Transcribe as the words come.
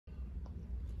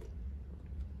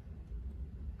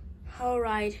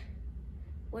Alright,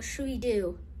 what should we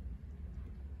do?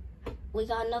 We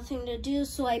got nothing to do,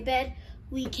 so I bet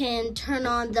we can turn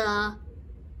on the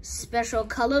special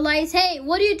color lights. Hey,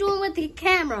 what are you doing with the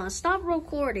camera? Stop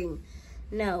recording.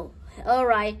 No.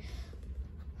 Alright.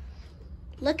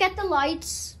 Look at the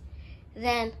lights.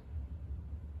 Then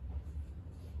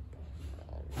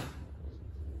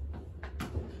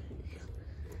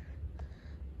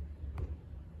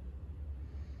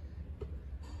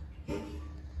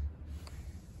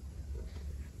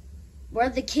where are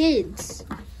the kids?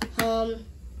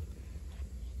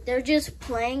 They're just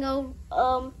playing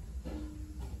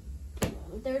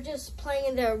they're just playing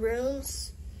in their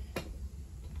rooms.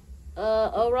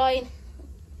 Alright.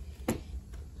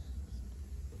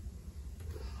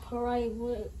 Alright,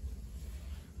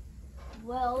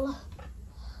 well,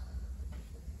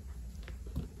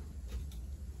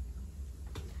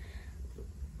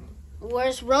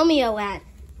 where's Romeo at?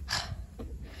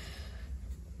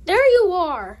 There you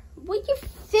are. What are you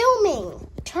filming?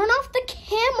 Turn off the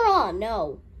camera.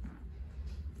 No.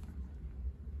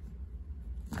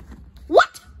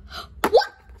 What?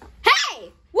 What?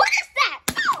 Hey! What is that?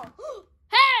 Oh!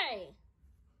 Hey!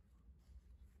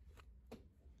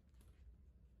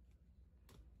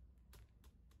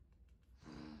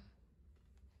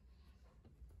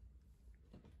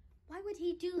 Why would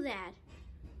he do that?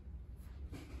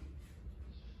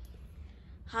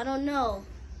 I don't know.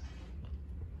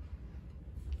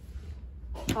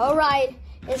 All right,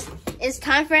 it's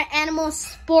time for animal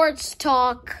sports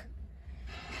talk.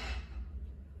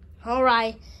 All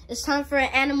right, it's time for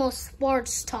animal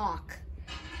sports talk.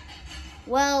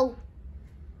 Well,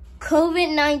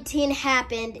 COVID-19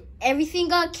 happened, everything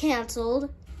got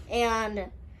canceled,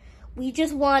 and we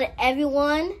just want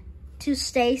everyone to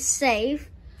stay safe.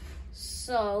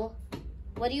 So,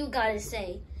 what do you gotta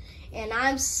say? And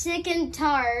I'm sick and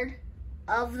tired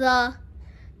of the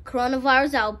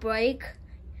coronavirus outbreak.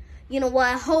 You know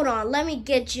what? Hold on. Let me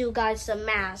get you guys some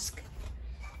masks.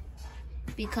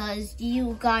 Because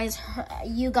you guys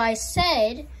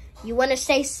said you want to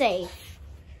stay safe.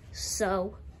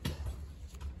 So,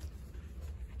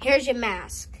 here's your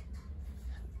mask.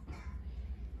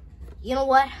 You know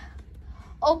what?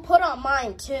 Oh, put on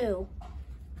mine too.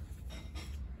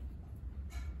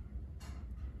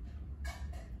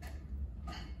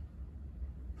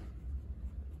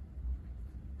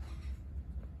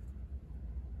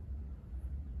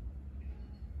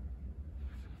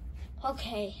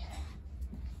 Okay.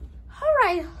 All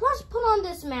right, let's put on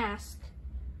this mask.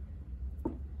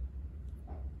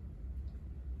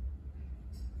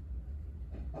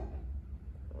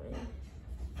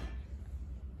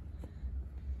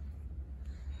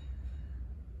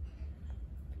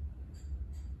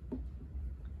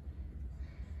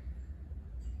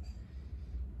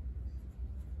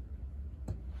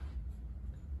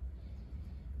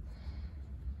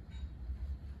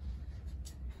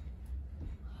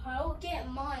 I'll get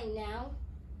mine now.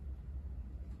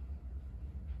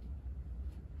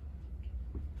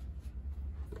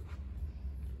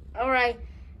 All right,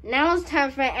 now it's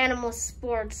time for animal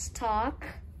sports talk.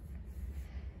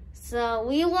 So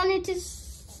we wanted to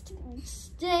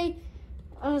stay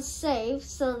safe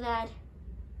so that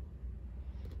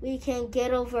we can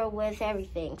get over with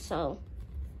everything. So,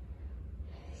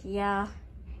 yeah.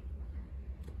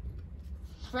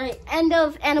 Right, end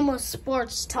of animal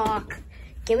sports talk.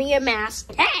 Give me your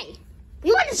mask. Hey,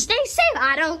 you want to stay safe?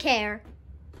 I don't care.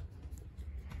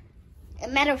 As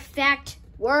a matter of fact,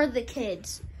 where are the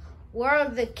kids? Where are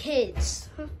the kids?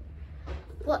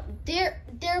 What? They're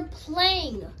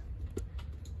playing.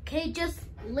 Okay, just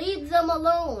leave them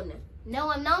alone. No,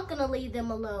 I'm not gonna leave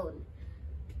them alone.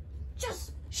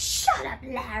 Just shut up,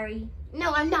 Larry.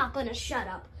 No, I'm not gonna shut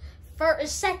up. For a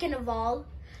second of all,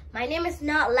 my name is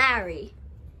not Larry.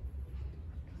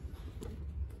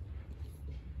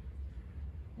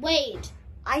 Wait,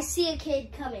 I see a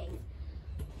kid coming.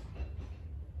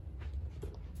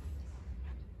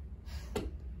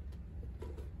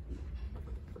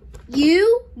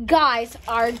 You guys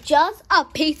are just a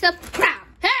piece of crap.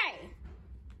 Hey!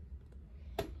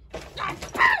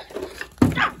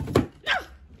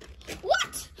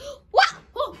 What? What?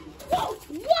 Whoa! Whoa!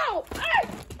 Whoa! Hey!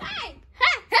 Hey!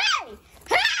 Hey! Hey!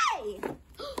 Hey!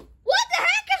 What the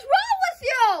heck is wrong with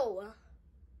you?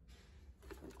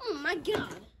 Oh my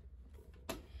God!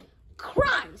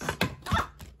 Christ!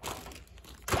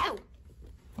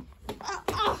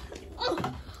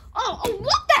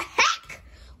 What the heck?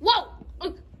 Whoa!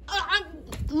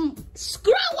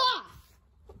 Screw off!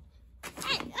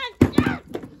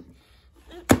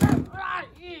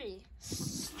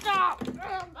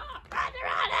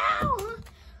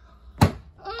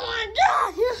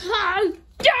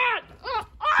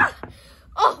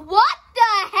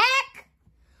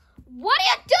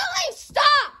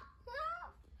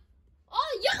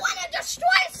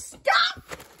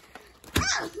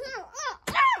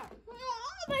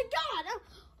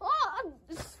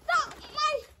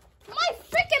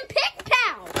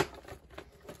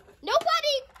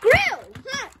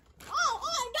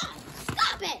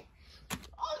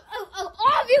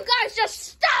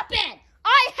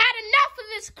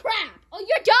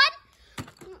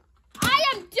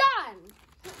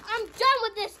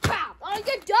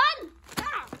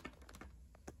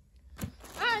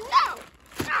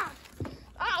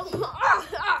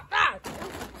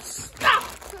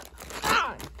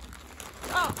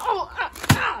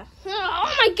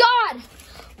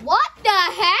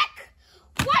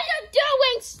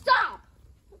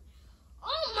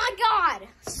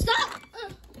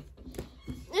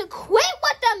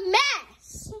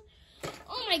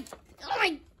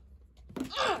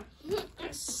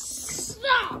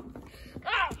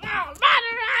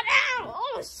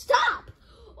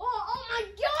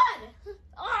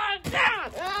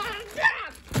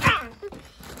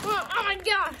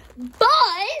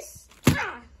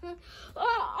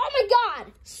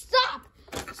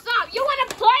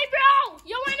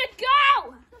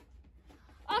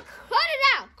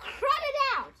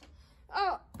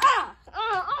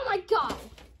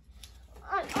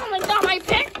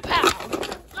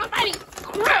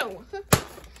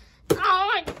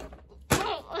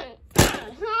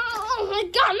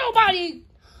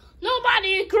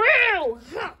 nobody grew.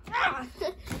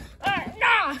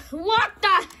 What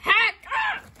the heck?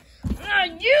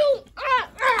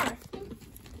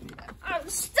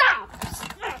 Stop.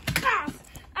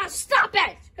 Stop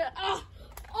it. All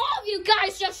of you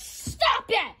guys just stop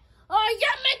it.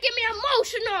 You're making me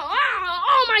emotional.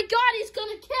 Oh my God, he's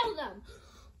gonna kill them.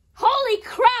 Holy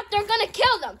crap, they're gonna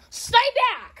kill them. Stay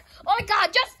back. Oh my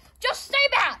God, just stay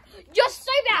back. Just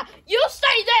stay back. You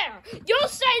stay there. You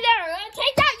stay there.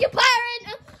 Take that, you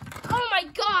pirate. Oh my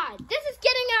God, this is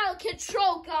getting out of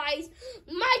control, guys.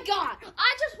 My God,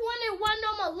 I just wanted one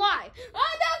of them alive.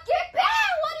 Oh no, get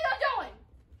back. What are you doing?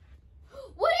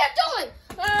 What are you doing?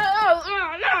 No.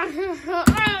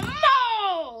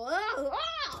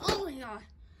 Oh my God.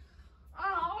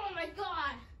 Oh my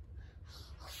God.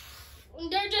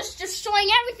 They're just destroying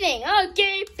everything. Oh,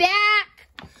 get back.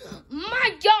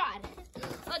 My God.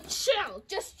 Chill.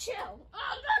 Just chill.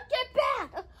 Oh, no, get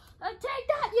back. Take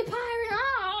that, you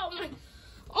pirate.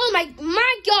 Oh my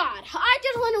God. I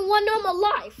just wanted one of them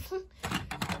alive.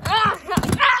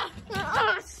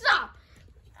 Stop.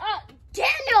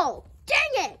 Daniel.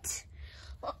 Dang it.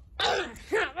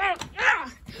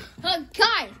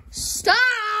 Guys,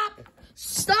 stop.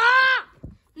 Stop.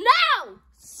 No.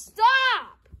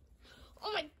 Stop.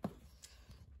 Oh my.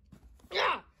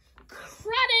 Cut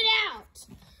it out.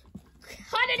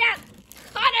 Cut it out.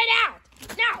 Cut it out.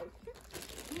 No.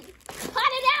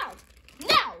 Cut it out.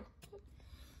 No.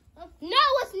 No,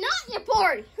 it's not your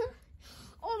party.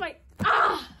 Oh my.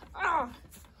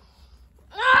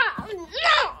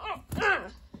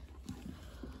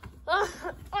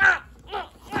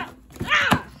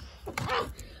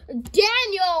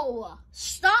 Daniel,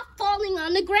 stop falling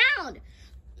on the ground.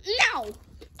 No.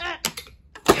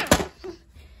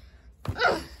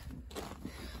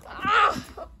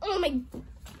 Oh my.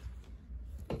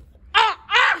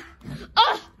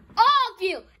 All of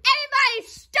you, everybody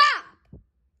stop.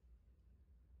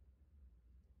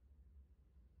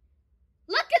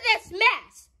 Look at this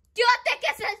mess. Do you think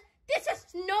this is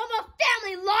normal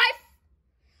family life?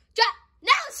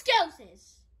 No excuses.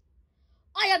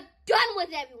 I am done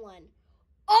with everyone.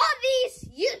 All these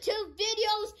YouTube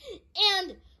videos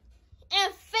and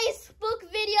Facebook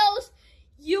videos,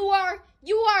 you are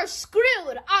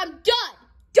screwed. I'm done.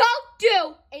 Don't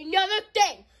do another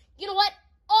thing. You know what?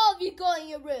 All of you go in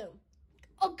your room.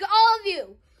 All of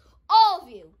you,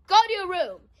 go to your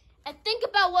room and think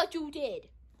about what you did.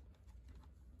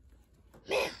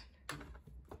 Man,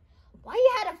 why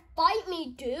you had to fight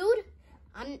me, dude?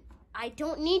 I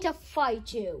don't need to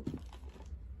fight you.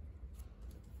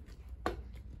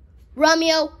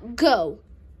 Romeo, go.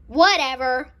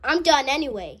 Whatever. I'm done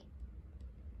anyway.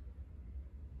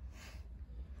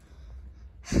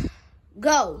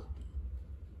 Go.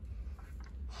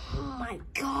 Oh my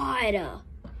God.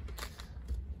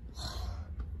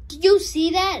 Did you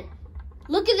see that?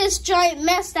 Look at this giant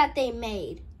mess that they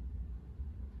made.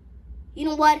 You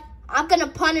know what? I'm going to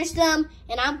punish them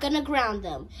and I'm going to ground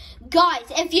them. Guys,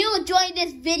 if you enjoyed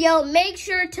this video, make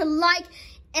sure to like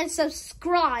and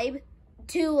subscribe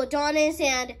to Adonis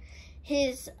and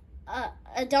his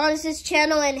Adonis's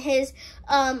channel and his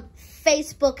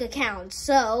Facebook account.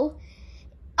 So,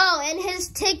 and his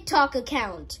TikTok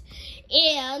account.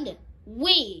 And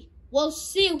we will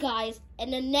see you guys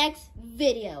in the next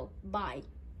video. Bye.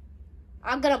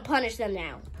 I'm going to punish them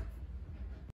now.